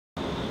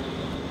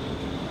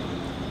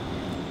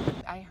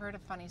I heard a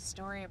funny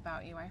story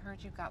about you. I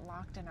heard you got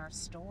locked in our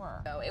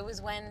store. So it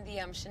was when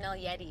the Chanel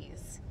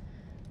Yetis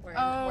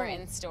Oh. were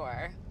in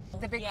store.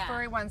 The big Yeah.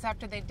 furry ones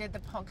after they did the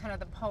kind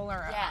of the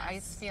polar Yes.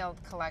 ice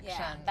field collection.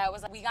 Yeah, that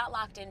was. We got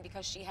locked in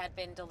because she had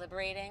been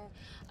deliberating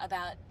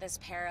about this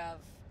pair of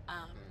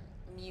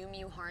Miu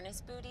Miu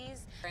harness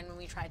booties, and when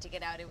we tried to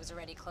get out, it was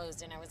already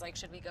closed. And I was like,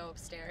 should we go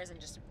upstairs and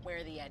just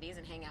wear the Yetis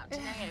and hang out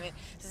today? I mean,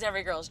 this is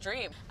every girl's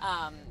dream.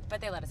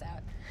 But they let us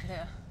out.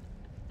 Yeah.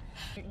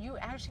 You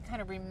actually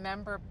kind of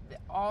remember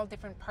all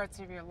different parts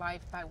of your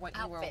life by what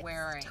you were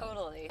wearing.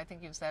 Totally. I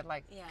think you've said,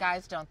 like,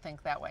 guys don't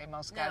think that way.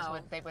 Most guys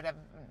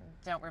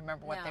don't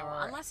remember what they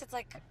were. Unless it's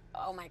like,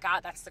 oh my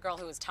God, that's the girl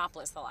who was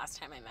topless the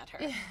last time I met her.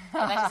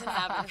 But that doesn't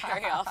happen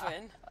very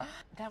often.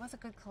 That was a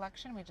good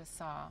collection we just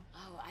saw.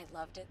 Oh, I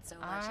loved it so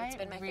much. It's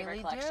been my favorite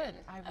collection.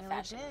 I really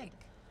Fashion did. Week.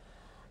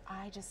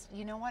 I just,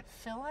 you know what,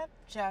 Phillip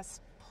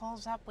just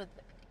pulls up with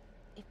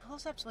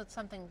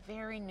something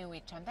very new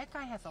each time. That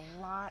guy has a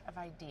lot of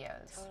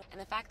ideas.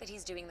 And the fact that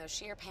he's doing those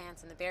sheer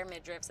pants and the bare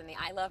midriffs and the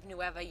I Love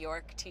Nueva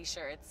York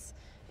t-shirts,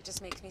 it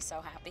just makes me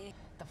so happy.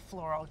 The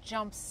floral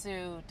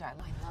jumpsuit. I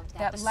loved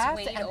that. The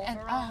suede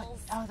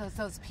overalls.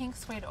 Those pink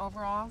suede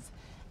overalls.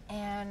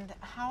 And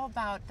how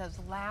about those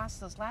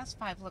last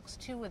 5 looks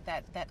too, with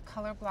that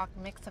color block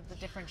mix of the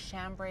different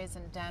chambrays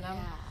and denim.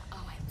 Yeah.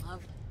 Oh, I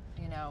love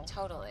it. You know.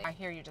 Totally. I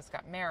hear you just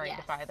got married,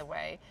 Yes. by the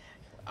way.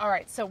 All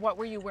right, so what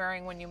were you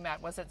wearing when you met?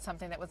 Was it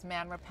something that was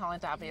man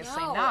repellent? Obviously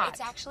No, not.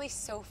 it's actually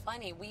so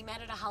funny. We met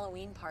at a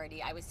Halloween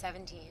party. I was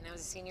 17. I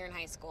was a senior in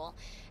high school,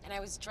 and I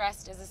was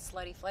dressed as a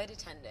slutty flight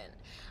attendant.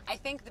 I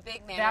think the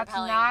big man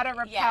repelling... That's not a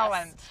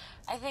repellent. Yes,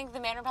 I think the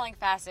man repelling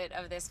facet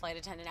of this flight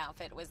attendant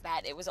outfit was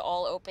that it was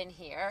all open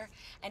here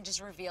and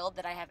just revealed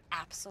that I have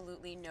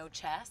absolutely no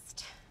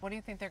chest. What do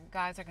you think the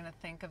guys are going to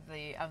think of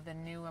the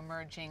new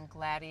emerging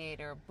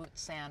gladiator boot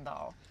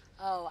sandal?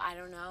 Oh, I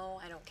don't know.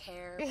 I don't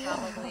care.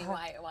 Probably.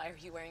 Why are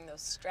you wearing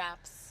those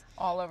straps?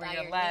 All over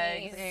your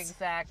legs. Knees?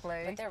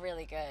 Exactly. But they're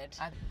really good.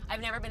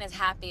 I've never been as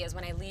happy as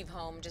when I leave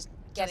home just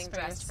getting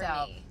dressed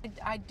for me.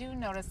 I do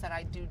notice that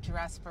I do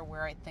dress for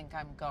where I think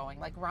I'm going.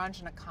 Like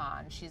Ranjana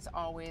Khan, she's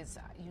always,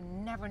 you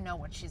never know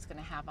what she's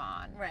going to have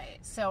on. Right.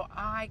 So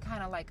I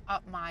kind of like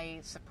up my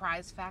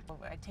surprise factor.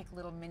 I take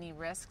little mini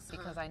risks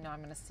because I know I'm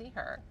going to see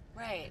her.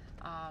 Right.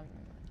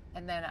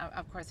 And then,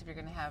 of course, if you're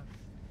going to have,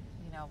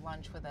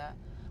 lunch with a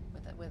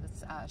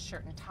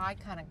shirt and tie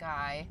kind of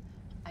guy,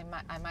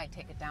 I might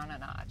take it down a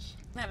notch.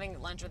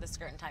 Having lunch with a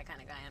skirt and tie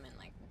kind of guy, I'm in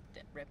like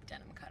ripped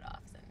denim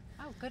cutoffs and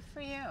oh, good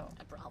for you.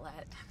 a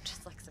bralette. I'm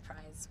just like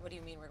surprised. What do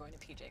you mean we're going to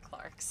PJ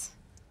Clark's?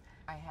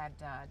 I had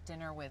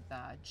dinner with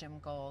Jim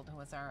Gold, who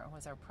was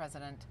our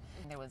president.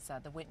 And there was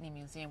the Whitney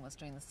Museum was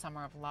doing the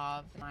Summer of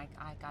Love, and I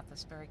got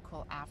this very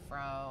cool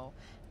afro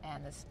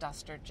and this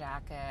duster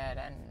jacket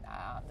and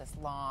this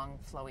long,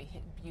 flowy,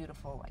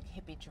 beautiful like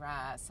hippie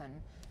dress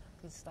and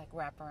these like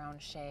wraparound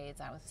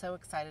shades. I was so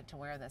excited to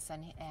wear this,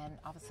 and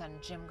all of a sudden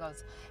Jim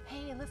goes,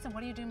 "Hey, listen,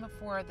 what are you doing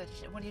before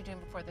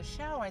the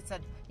show?" I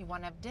said, "You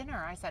want to have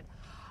dinner?" I said,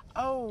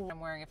 "Oh, I'm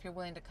wearing. If you're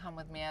willing to come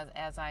with me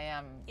as I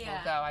am, we'll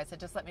go." I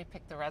said, "Just let me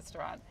pick the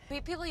restaurant."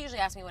 People usually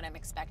ask me what I'm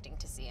expecting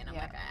to see, and I'm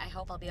like, I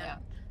hope I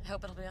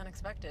hope it'll be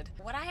unexpected.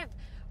 What I have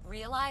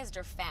realized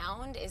or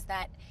found is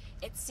that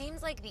it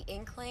seems like the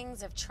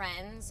inklings of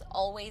trends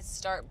always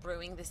start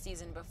brewing the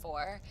season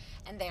before,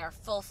 and they are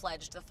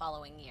full-fledged the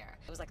following year.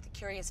 It was like the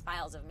Curious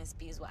Files of Miss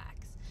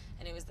Beeswax,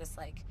 and it was this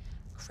like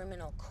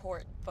criminal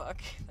court book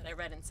that I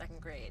read in 2nd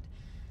grade,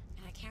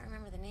 and I can't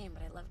remember the name,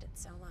 but I loved it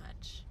so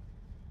much.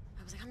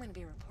 I was like, I'm going to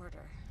be a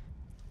reporter.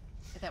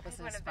 That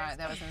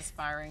was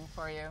inspiring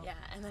for you. Yeah,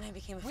 and then I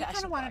became a We fashion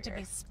kind of wanted blogger.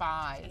 to be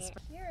spies.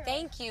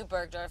 Thank you,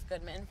 Bergdorf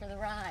Goodman, for the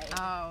ride.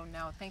 Oh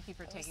no, thank you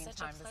for taking such a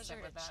time to pleasure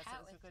sit with to us. chat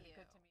It was with good you.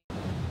 to